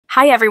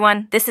Hi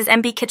everyone, this is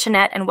MB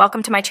Kitchenette and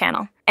welcome to my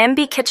channel.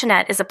 MB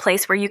Kitchenette is a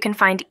place where you can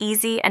find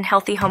easy and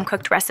healthy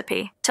home-cooked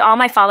recipe. To all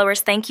my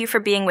followers, thank you for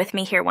being with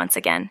me here once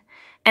again.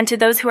 And to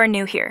those who are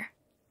new here,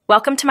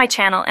 welcome to my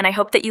channel and I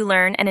hope that you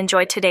learn and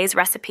enjoy today's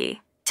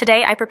recipe.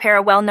 Today I prepare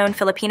a well-known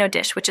Filipino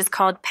dish which is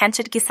called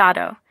Pancit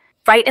Guisado.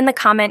 Write in the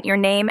comment your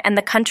name and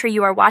the country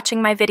you are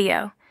watching my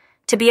video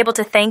to be able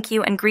to thank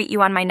you and greet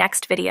you on my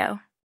next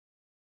video.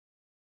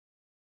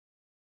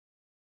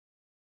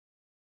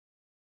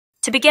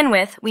 To begin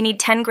with, we need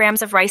 10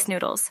 grams of rice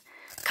noodles,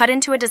 cut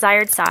into a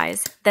desired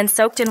size, then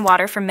soaked in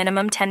water for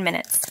minimum 10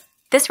 minutes.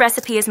 This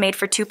recipe is made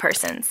for 2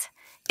 persons.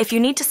 If you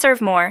need to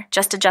serve more,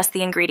 just adjust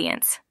the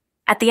ingredients.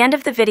 At the end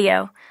of the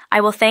video, I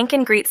will thank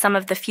and greet some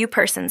of the few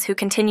persons who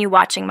continue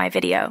watching my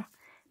video.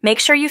 Make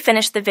sure you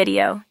finish the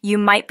video, you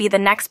might be the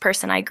next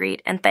person I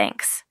greet, and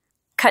thanks.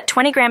 Cut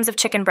 20 grams of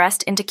chicken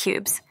breast into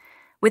cubes.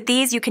 With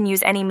these, you can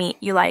use any meat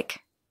you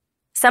like.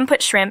 Some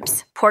put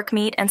shrimps, pork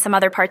meat, and some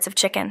other parts of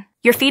chicken.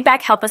 Your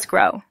feedback helps us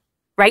grow.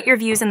 Write your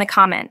views in the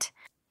comment.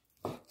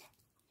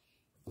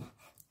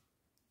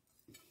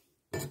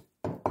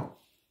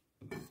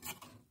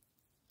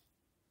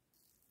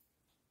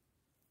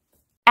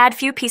 Add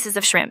few pieces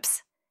of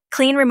shrimps.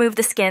 Clean, remove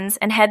the skins,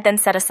 and head then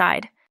set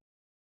aside.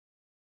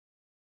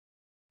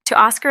 To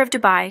Oscar of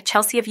Dubai,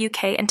 Chelsea of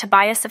UK, and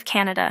Tobias of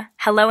Canada,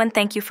 hello and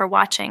thank you for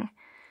watching.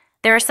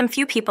 There are some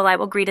few people I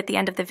will greet at the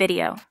end of the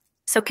video.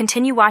 So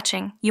continue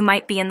watching, you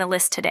might be in the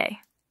list today.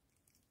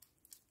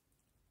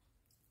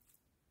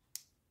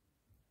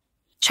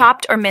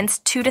 Chopped or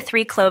minced 2 to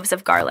 3 cloves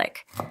of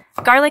garlic.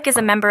 Garlic is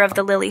a member of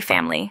the lily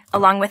family,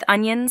 along with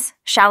onions,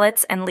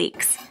 shallots, and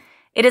leeks.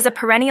 It is a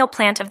perennial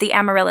plant of the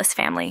amaryllis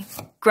family,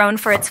 grown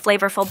for its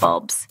flavorful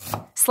bulbs.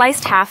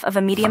 Sliced half of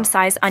a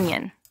medium-sized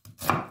onion.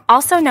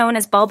 Also known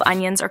as bulb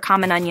onions or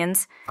common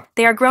onions,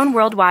 they are grown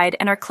worldwide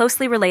and are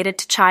closely related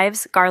to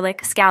chives,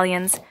 garlic,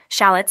 scallions,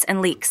 shallots,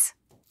 and leeks.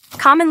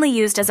 Commonly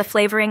used as a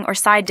flavoring or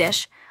side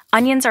dish,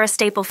 onions are a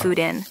staple food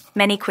in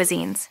many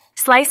cuisines.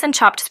 Slice and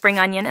chopped spring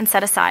onion and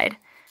set aside,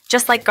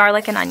 just like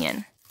garlic and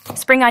onion.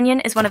 Spring onion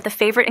is one of the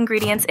favorite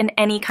ingredients in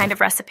any kind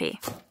of recipe.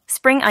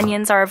 Spring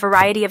onions are a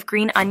variety of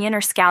green onion or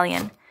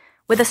scallion,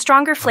 with a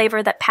stronger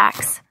flavor that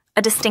packs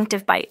a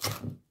distinctive bite.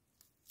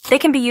 They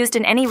can be used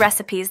in any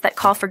recipes that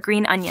call for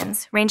green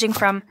onions, ranging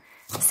from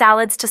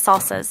salads to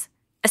salsas,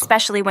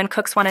 especially when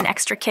cooks want an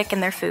extra kick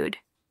in their food.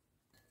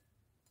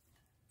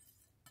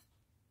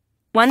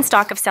 1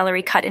 stalk of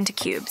celery cut into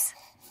cubes.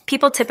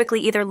 People typically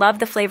either love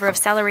the flavor of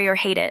celery or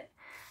hate it.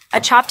 A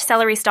chopped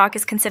celery stalk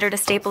is considered a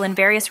staple in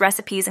various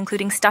recipes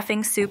including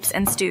stuffing, soups,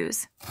 and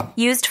stews.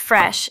 Used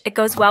fresh, it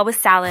goes well with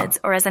salads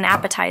or as an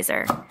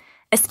appetizer,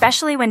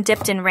 especially when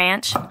dipped in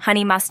ranch,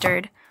 honey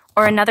mustard,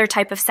 or another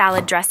type of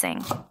salad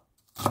dressing.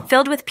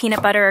 Filled with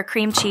peanut butter or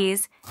cream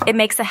cheese, it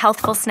makes a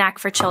healthful snack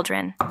for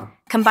children,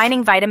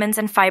 combining vitamins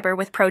and fiber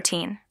with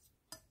protein.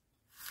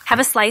 Have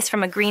a slice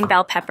from a green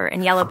bell pepper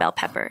and yellow bell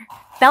pepper.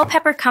 Bell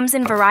pepper comes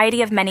in a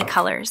variety of many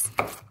colors,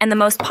 and the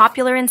most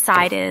popular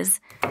inside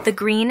is the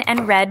green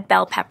and red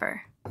bell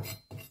pepper.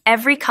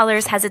 Every color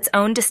has its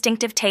own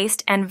distinctive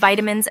taste and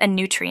vitamins and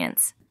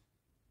nutrients.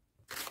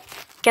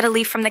 Get a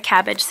leaf from the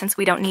cabbage since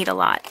we don't need a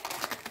lot.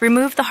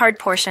 Remove the hard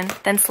portion,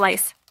 then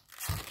slice.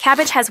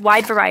 Cabbage has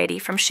wide variety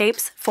from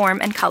shapes, form,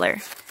 and color.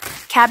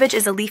 Cabbage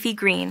is a leafy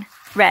green,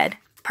 red,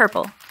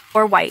 purple,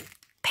 or white,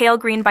 pale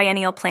green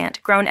biennial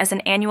plant grown as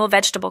an annual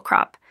vegetable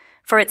crop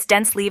for its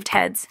dense-leaved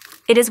heads.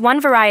 It is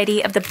one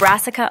variety of the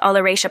Brassica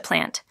oleracea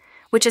plant,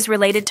 which is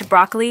related to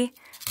broccoli,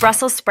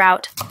 Brussels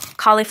sprout,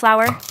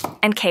 cauliflower,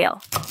 and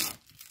kale.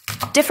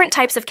 Different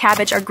types of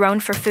cabbage are grown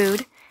for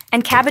food,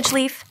 and cabbage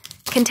leaf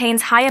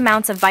contains high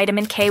amounts of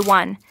vitamin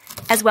K1,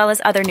 as well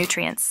as other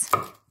nutrients.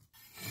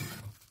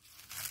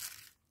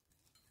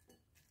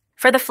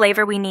 For the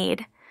flavor we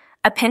need,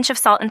 a pinch of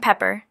salt and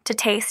pepper, to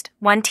taste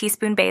 1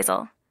 teaspoon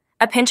basil,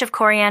 a pinch of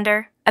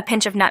coriander, a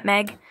pinch of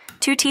nutmeg,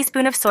 2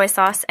 teaspoons of soy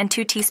sauce, and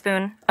 2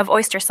 teaspoons of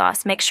oyster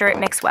sauce. Make sure it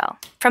mix well.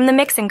 From the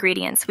mix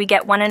ingredients, we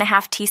get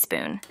 1.5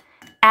 teaspoons.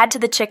 Add to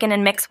the chicken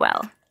and mix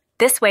well.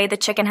 This way, the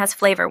chicken has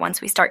flavor once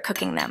we start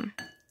cooking them.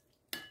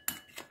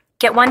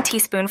 Get 1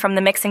 teaspoon from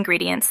the mix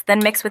ingredients,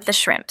 then mix with the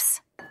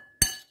shrimps.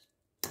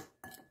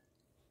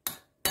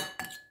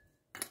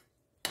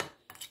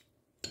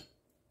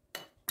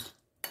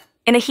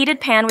 In a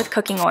heated pan with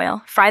cooking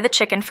oil, fry the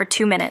chicken for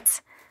 2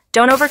 minutes.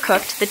 Don't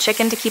overcook the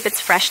chicken to keep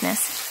its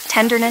freshness,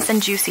 tenderness,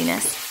 and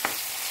juiciness.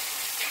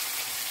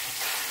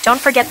 Don't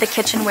forget the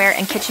kitchenware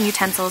and kitchen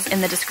utensils in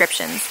the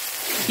descriptions.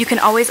 You can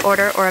always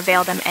order or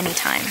avail them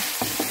anytime.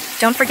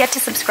 Don't forget to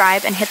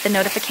subscribe and hit the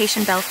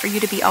notification bell for you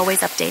to be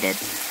always updated.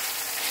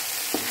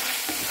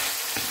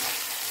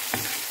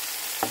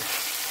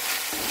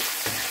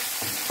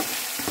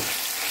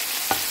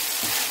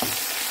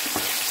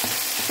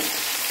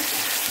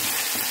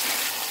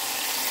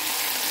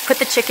 Put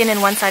the chicken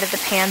in one side of the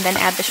pan, then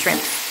add the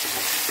shrimp.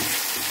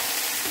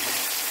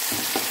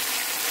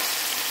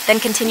 Then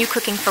continue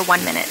cooking for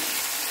 1 minute.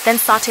 Then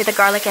saute the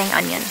garlic and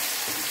onion.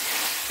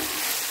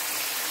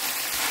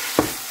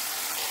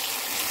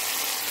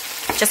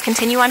 Just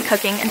continue on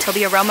cooking until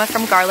the aroma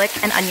from garlic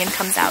and onion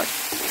comes out.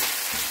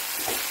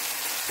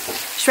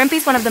 Shrimp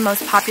is one of the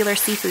most popular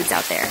seafoods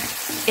out there.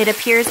 It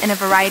appears in a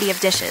variety of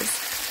dishes,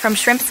 from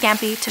shrimp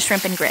scampi to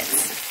shrimp and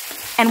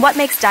grits. And what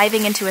makes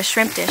diving into a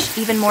shrimp dish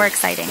even more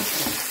exciting?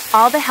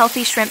 All the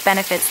healthy shrimp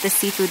benefits this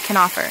seafood can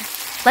offer.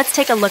 Let's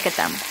take a look at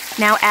them.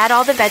 Now add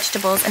all the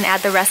vegetables and add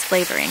the rest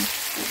flavoring.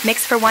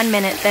 Mix for 1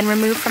 minute, then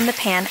remove from the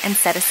pan and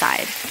set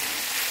aside.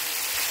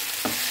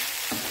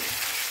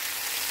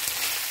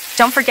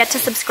 Don't forget to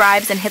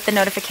subscribe and hit the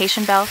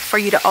notification bell for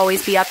you to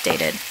always be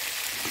updated.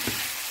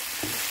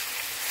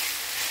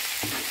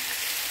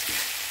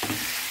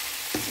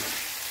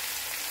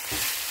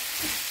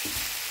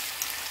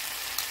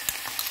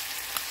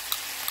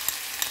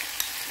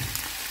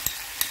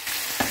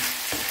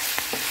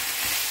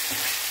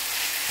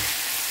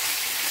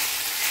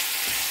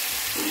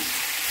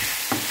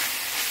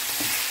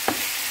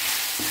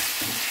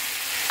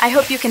 I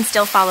hope you can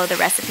still follow the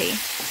recipe.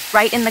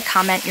 Write in the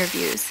comment your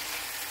views.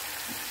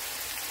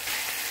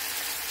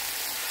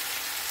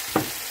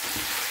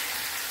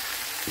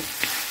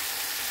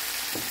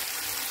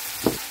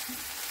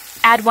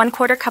 Add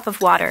 1/4 cup of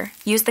water.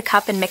 Use the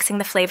cup in mixing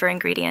the flavor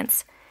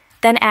ingredients.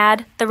 Then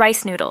add the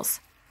rice noodles.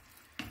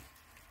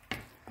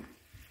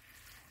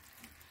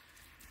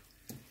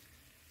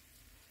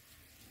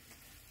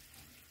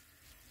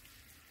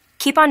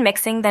 Keep on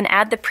mixing, then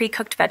add the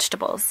pre-cooked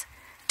vegetables.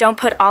 Don't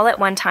put all at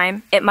one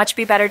time. It much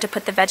be better to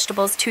put the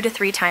vegetables 2 to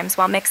 3 times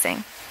while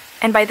mixing.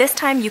 And by this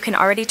time, you can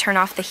already turn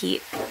off the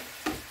heat.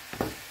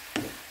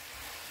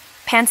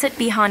 Pansit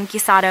bihon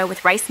guisado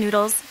with rice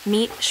noodles,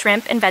 meat,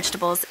 shrimp, and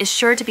vegetables is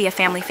sure to be a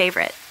family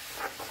favorite.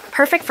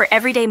 Perfect for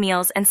everyday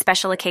meals and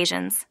special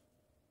occasions.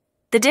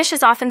 The dish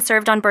is often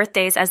served on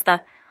birthdays as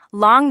the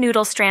long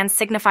noodle strands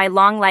signify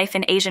long life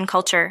in Asian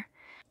culture.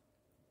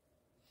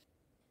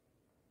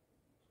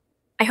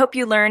 I hope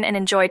you learn and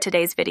enjoy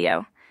today's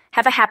video.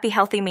 Have a happy,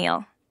 healthy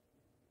meal.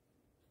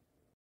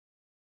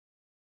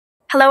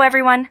 Hello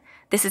everyone,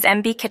 this is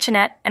MB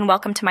Kitchenette and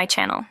welcome to my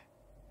channel.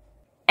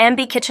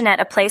 MB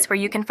Kitchenette, a place where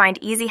you can find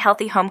easy,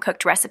 healthy,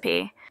 home-cooked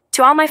recipe.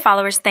 To all my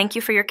followers, thank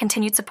you for your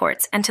continued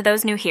supports, and to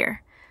those new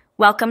here,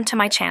 welcome to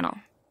my channel.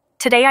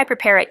 Today I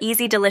prepare a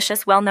easy,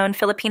 delicious, well-known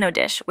Filipino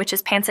dish, which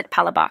is Pansit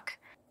Palabok.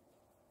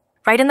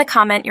 Write in the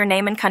comment your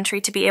name and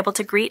country to be able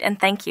to greet and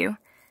thank you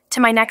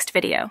to my next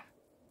video.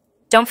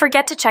 Don't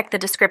forget to check the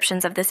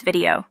descriptions of this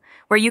video,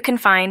 where you can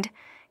find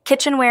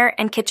kitchenware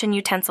and kitchen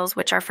utensils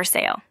which are for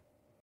sale.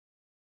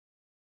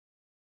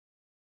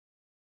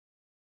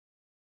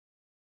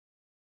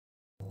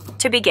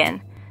 To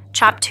begin,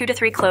 chop 2 to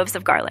 3 cloves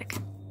of garlic.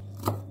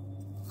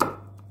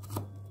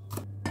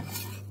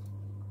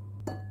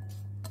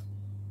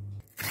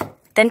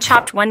 Then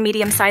chopped 1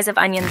 medium size of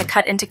onion that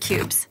cut into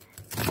cubes.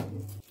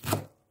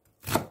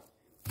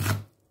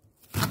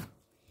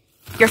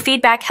 Your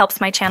feedback helps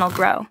my channel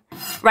grow.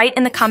 Write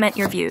in the comment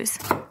your views.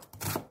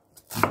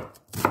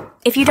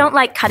 If you don't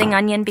like cutting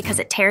onion because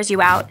it tears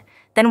you out,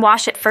 then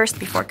wash it first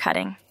before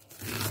cutting.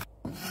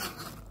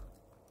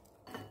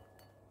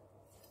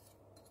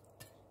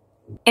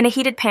 In a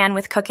heated pan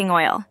with cooking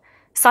oil,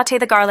 sauté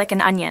the garlic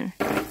and onion.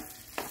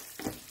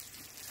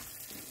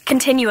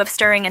 Continue of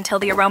stirring until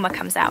the aroma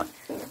comes out.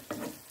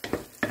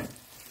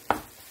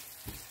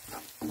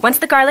 Once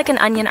the garlic and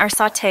onion are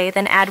sauté,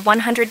 then add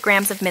 100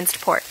 grams of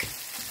minced pork.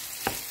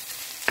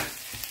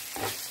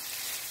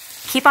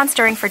 Keep on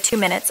stirring for 2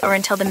 minutes or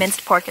until the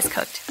minced pork is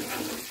cooked.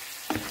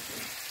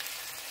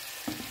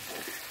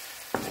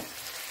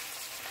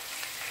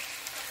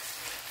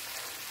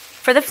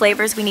 For the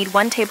flavors, we need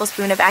 1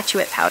 tablespoon of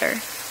achuet powder,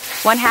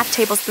 1/2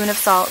 tablespoon of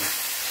salt,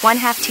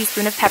 1/2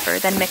 teaspoon of pepper,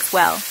 then mix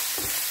well.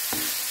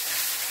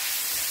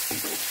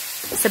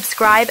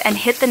 Subscribe and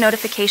hit the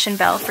notification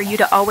bell for you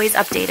to always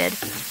updated.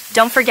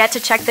 Don't forget to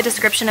check the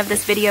description of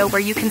this video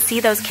where you can see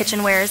those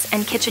kitchenwares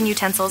and kitchen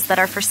utensils that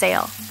are for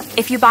sale.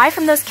 If you buy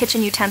from those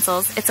kitchen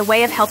utensils, it's a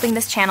way of helping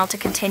this channel to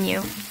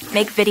continue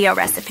make video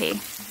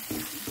recipe.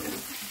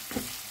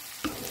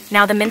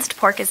 Now the minced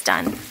pork is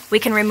done. We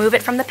can remove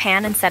it from the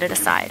pan and set it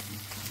aside.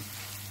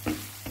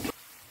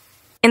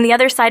 In the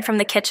other side from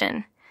the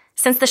kitchen,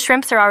 since the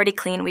shrimps are already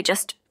clean, we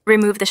just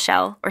remove the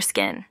shell or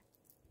skin.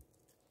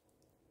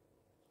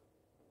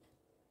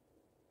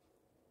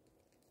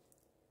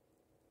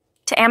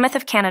 To Amith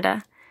of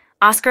Canada,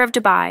 Oscar of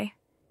Dubai,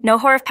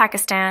 Nohor of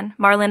Pakistan,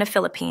 Marlin of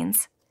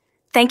Philippines,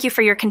 thank you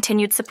for your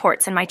continued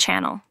supports in my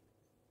channel.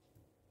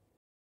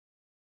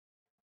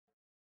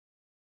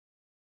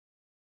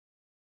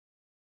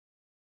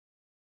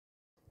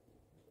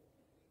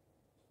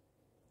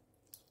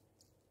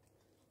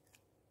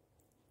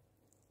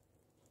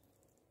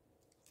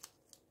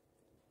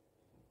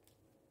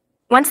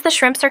 Once the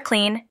shrimps are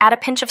clean, add a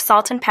pinch of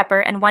salt and pepper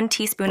and 1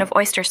 teaspoon of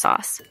oyster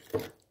sauce.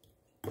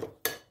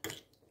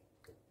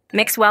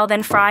 Mix well,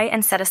 then fry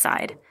and set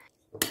aside.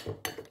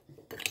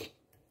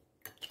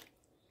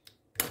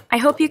 I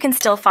hope you can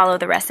still follow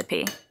the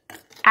recipe.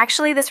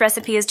 Actually, this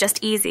recipe is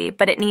just easy,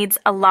 but it needs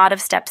a lot of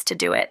steps to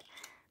do it.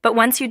 But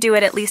once you do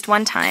it at least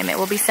 1 time, it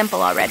will be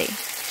simple already.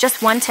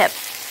 Just 1 tip.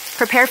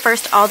 Prepare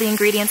first all the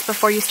ingredients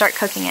before you start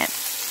cooking it.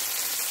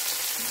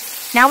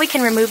 Now we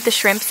can remove the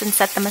shrimps and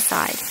set them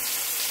aside.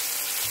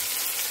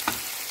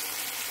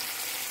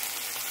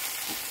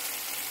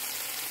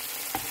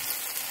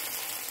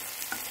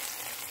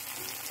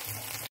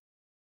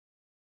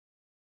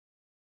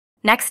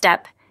 Next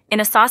step, in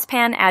a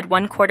saucepan add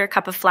 1/4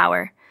 cup of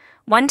flour,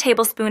 1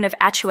 tablespoon of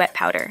achuette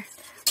powder,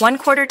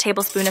 1/4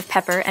 tablespoon of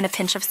pepper, and a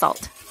pinch of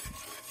salt.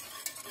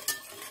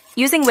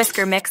 Using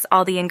whisker, mix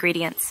all the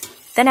ingredients.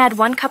 Then add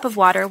 1 cup of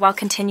water while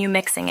continue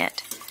mixing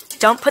it.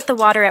 Don't put the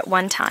water at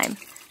one time,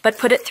 but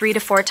put it 3 to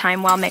 4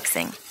 times while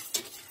mixing.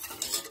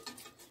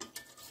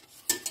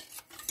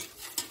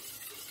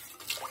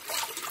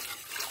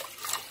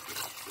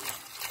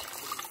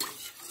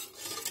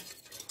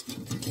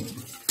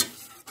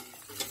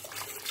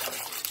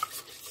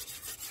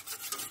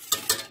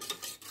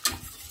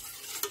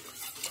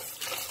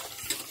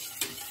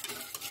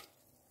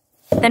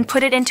 Then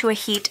put it into a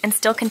heat and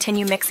still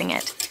continue mixing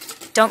it.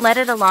 Don't let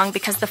it along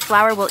because the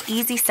flour will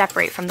easily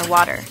separate from the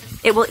water.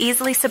 It will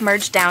easily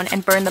submerge down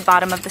and burn the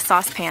bottom of the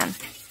saucepan.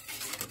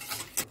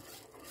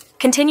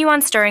 Continue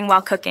on stirring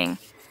while cooking.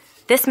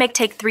 This may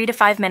take 3 to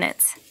 5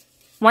 minutes.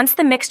 Once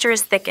the mixture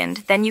is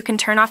thickened, then you can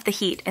turn off the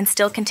heat and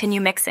still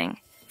continue mixing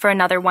for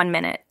another 1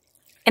 minute.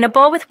 In a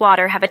bowl with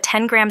water, have a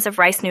 10 grams of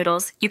rice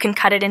noodles. You can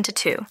cut it into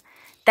 2.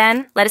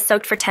 Then let it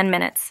soak for 10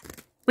 minutes.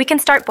 We can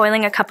start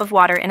boiling a cup of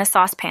water in a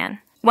saucepan.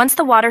 Once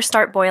the water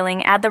starts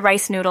boiling, add the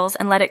rice noodles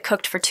and let it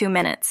cook for 2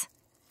 minutes.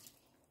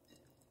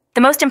 The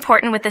most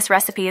important with this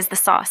recipe is the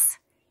sauce.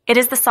 It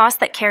is the sauce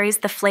that carries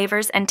the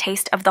flavors and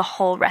taste of the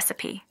whole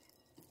recipe.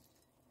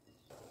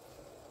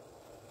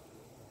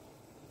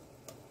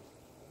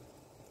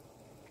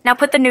 Now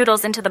put the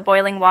noodles into the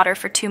boiling water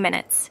for 2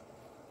 minutes.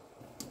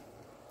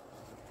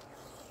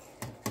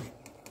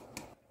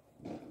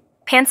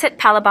 Pansit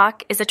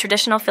palabok is a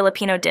traditional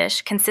Filipino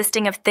dish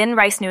consisting of thin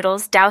rice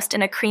noodles doused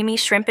in a creamy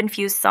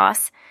shrimp-infused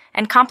sauce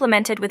and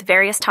complemented with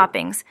various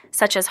toppings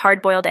such as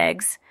hard-boiled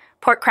eggs,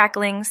 pork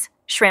cracklings,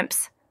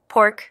 shrimps,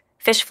 pork,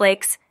 fish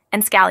flakes,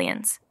 and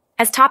scallions.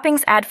 As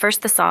toppings, add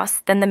first the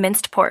sauce, then the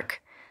minced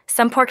pork,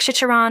 some pork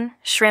chicharron,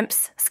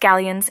 shrimps,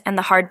 scallions, and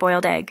the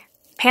hard-boiled egg.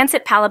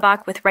 Pansit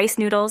palabok with rice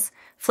noodles,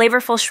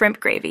 flavorful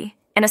shrimp gravy,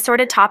 and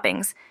assorted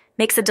toppings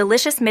makes a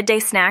delicious midday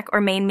snack or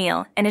main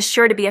meal and is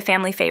sure to be a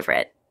family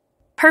favorite.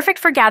 Perfect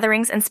for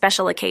gatherings and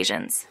special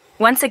occasions.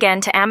 Once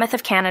again, to Amith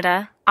of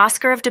Canada,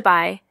 Oscar of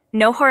Dubai,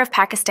 Nohor of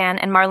Pakistan,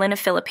 and Marlin of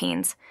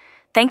Philippines,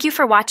 thank you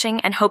for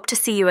watching and hope to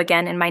see you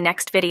again in my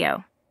next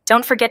video.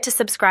 Don't forget to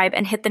subscribe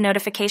and hit the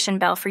notification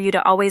bell for you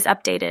to always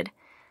updated.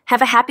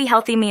 Have a happy,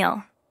 healthy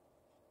meal.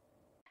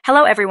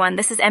 Hello everyone,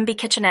 this is MB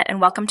Kitchenette and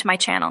welcome to my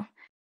channel.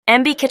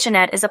 MB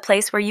Kitchenette is a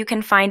place where you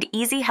can find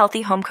easy,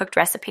 healthy, home-cooked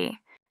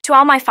recipe. To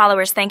all my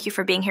followers, thank you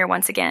for being here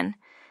once again.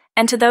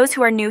 And to those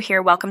who are new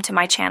here, welcome to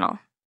my channel.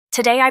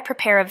 Today I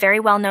prepare a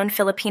very well-known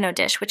Filipino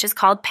dish which is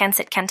called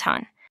Pancit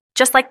Canton.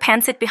 Just like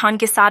Pansit bihon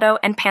guisado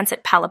and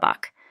Pansit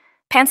palabok,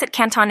 Pancit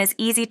Canton is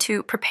easy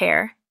to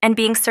prepare and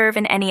being served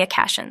in any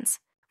occasions.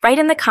 Write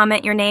in the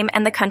comment your name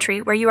and the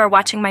country where you are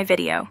watching my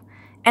video,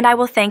 and I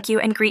will thank you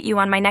and greet you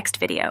on my next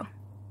video.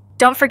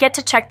 Don't forget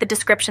to check the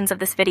descriptions of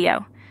this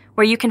video,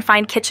 where you can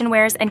find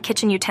kitchenwares and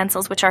kitchen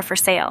utensils which are for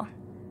sale.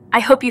 I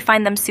hope you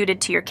find them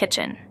suited to your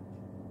kitchen.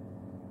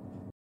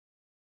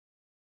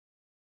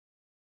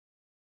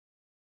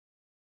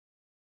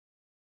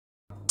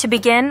 To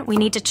begin, we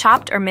need to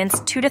chop or mince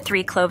 2 to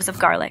 3 cloves of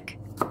garlic.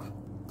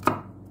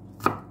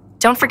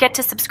 Don't forget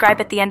to subscribe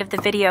at the end of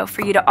the video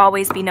for you to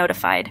always be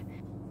notified.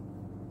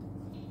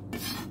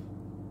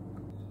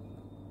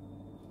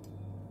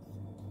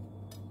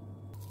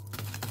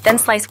 Then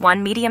slice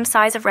 1 medium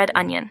size of red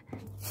onion.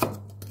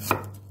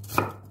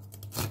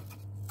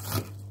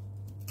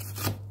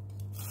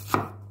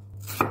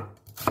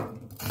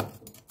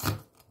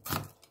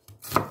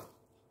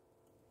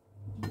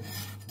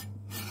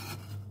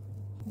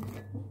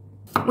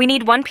 We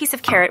need 1 piece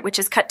of carrot which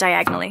is cut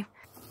diagonally.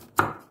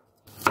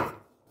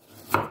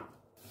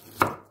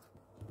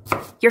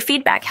 Your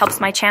feedback helps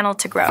my channel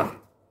to grow.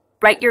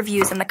 Write your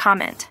views in the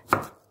comment.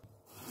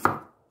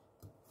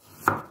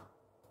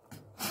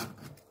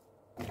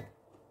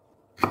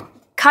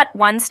 Cut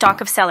 1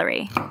 stalk of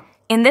celery.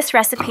 In this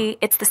recipe,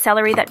 it's the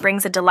celery that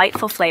brings a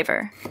delightful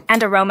flavor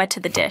and aroma to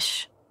the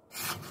dish.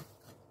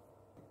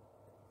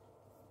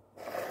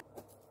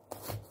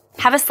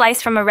 Have a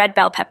slice from a red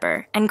bell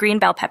pepper and green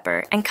bell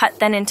pepper and cut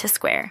them into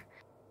square.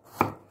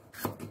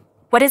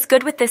 What is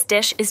good with this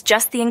dish is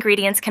just the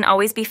ingredients can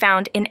always be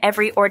found in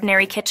every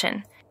ordinary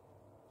kitchen.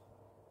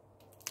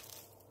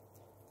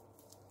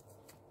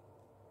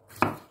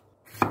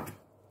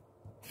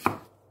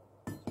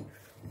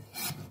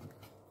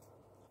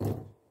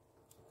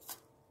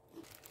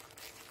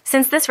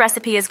 Since this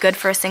recipe is good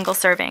for a single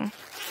serving,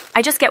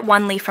 I just get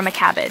 1 leaf from a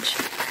cabbage.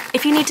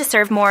 If you need to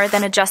serve more,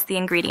 then adjust the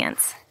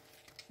ingredients.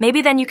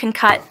 Maybe then you can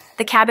cut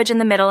the cabbage in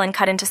the middle and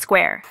cut into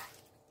square.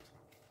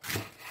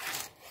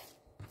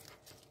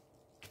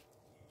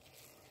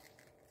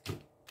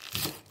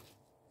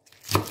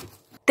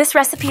 This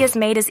recipe is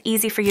made as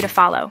easy for you to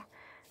follow.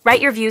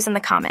 Write your views in the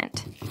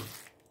comment.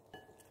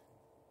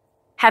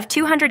 Have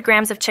 200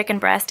 grams of chicken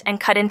breast and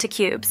cut into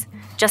cubes.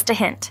 Just a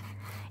hint.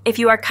 If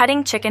you are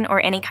cutting chicken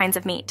or any kinds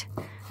of meat,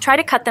 try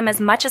to cut them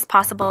as much as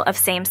possible of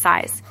same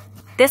size.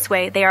 This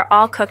way, they are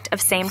all cooked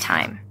of same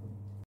time.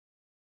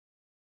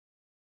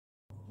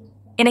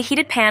 In a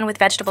heated pan with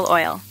vegetable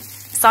oil,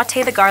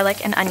 sauté the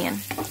garlic and onion.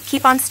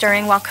 Keep on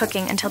stirring while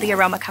cooking until the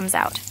aroma comes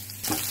out.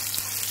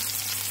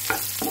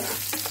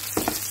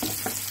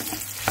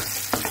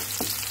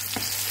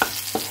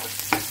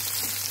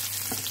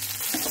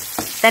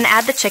 Then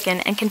add the chicken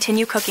and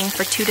continue cooking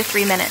for 2 to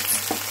 3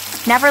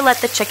 minutes. Never let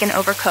the chicken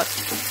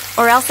overcook,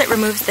 or else it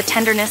removes the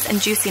tenderness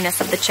and juiciness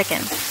of the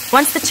chicken.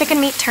 Once the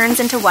chicken meat turns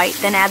into white,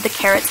 then add the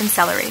carrots and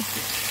celery.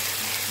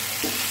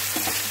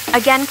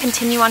 Again,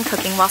 continue on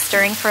cooking while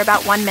stirring for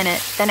about 1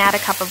 minute, then add a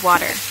cup of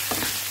water.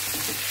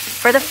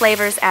 For the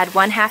flavors, add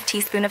 1/2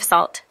 teaspoon of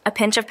salt, a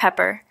pinch of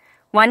pepper,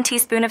 1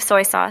 teaspoon of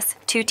soy sauce,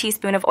 2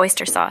 teaspoons of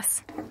oyster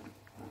sauce.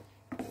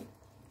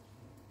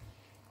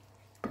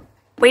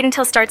 Wait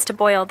until it starts to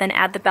boil, then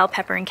add the bell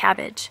pepper and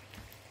cabbage.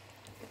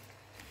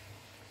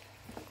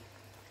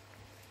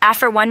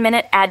 After 1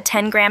 minute, add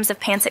 10 grams of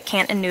Pancit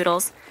Canton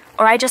noodles,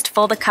 or I just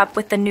fold a cup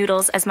with the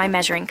noodles as my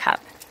measuring cup.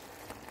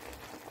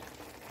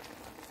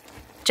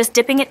 Just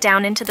dipping it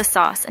down into the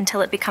sauce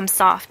until it becomes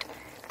soft,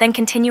 then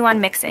continue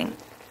on mixing,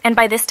 and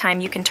by this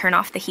time you can turn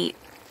off the heat.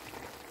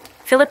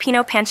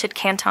 Filipino Pancit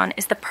Canton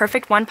is the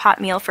perfect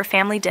one-pot meal for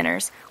family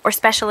dinners or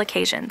special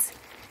occasions.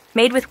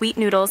 Made with wheat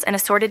noodles and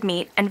assorted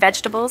meat and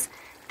vegetables,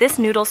 this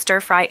noodle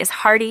stir-fry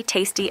is hearty,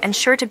 tasty, and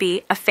sure to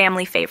be a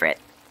family favorite.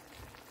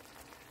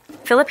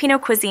 Filipino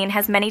cuisine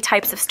has many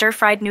types of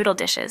stir-fried noodle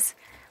dishes,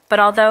 but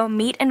although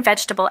meat and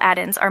vegetable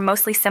add-ins are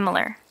mostly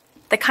similar,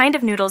 the kind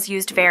of noodles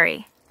used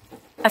vary.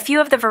 A few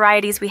of the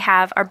varieties we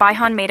have are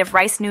bihon made of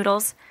rice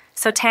noodles,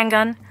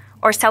 sotanghon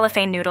or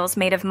cellophane noodles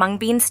made of mung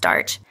bean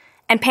starch,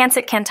 and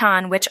Pancit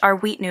Canton, which are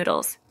wheat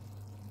noodles.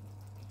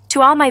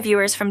 To all my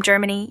viewers from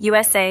Germany,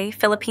 USA,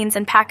 Philippines,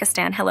 and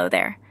Pakistan, hello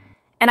there.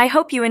 And I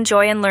hope you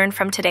enjoy and learn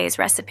from today's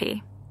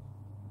recipe.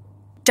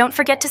 Don't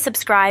forget to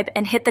subscribe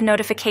and hit the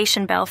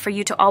notification bell for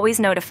you to always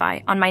notify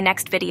on my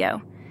next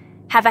video.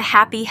 Have a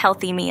happy,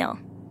 healthy meal.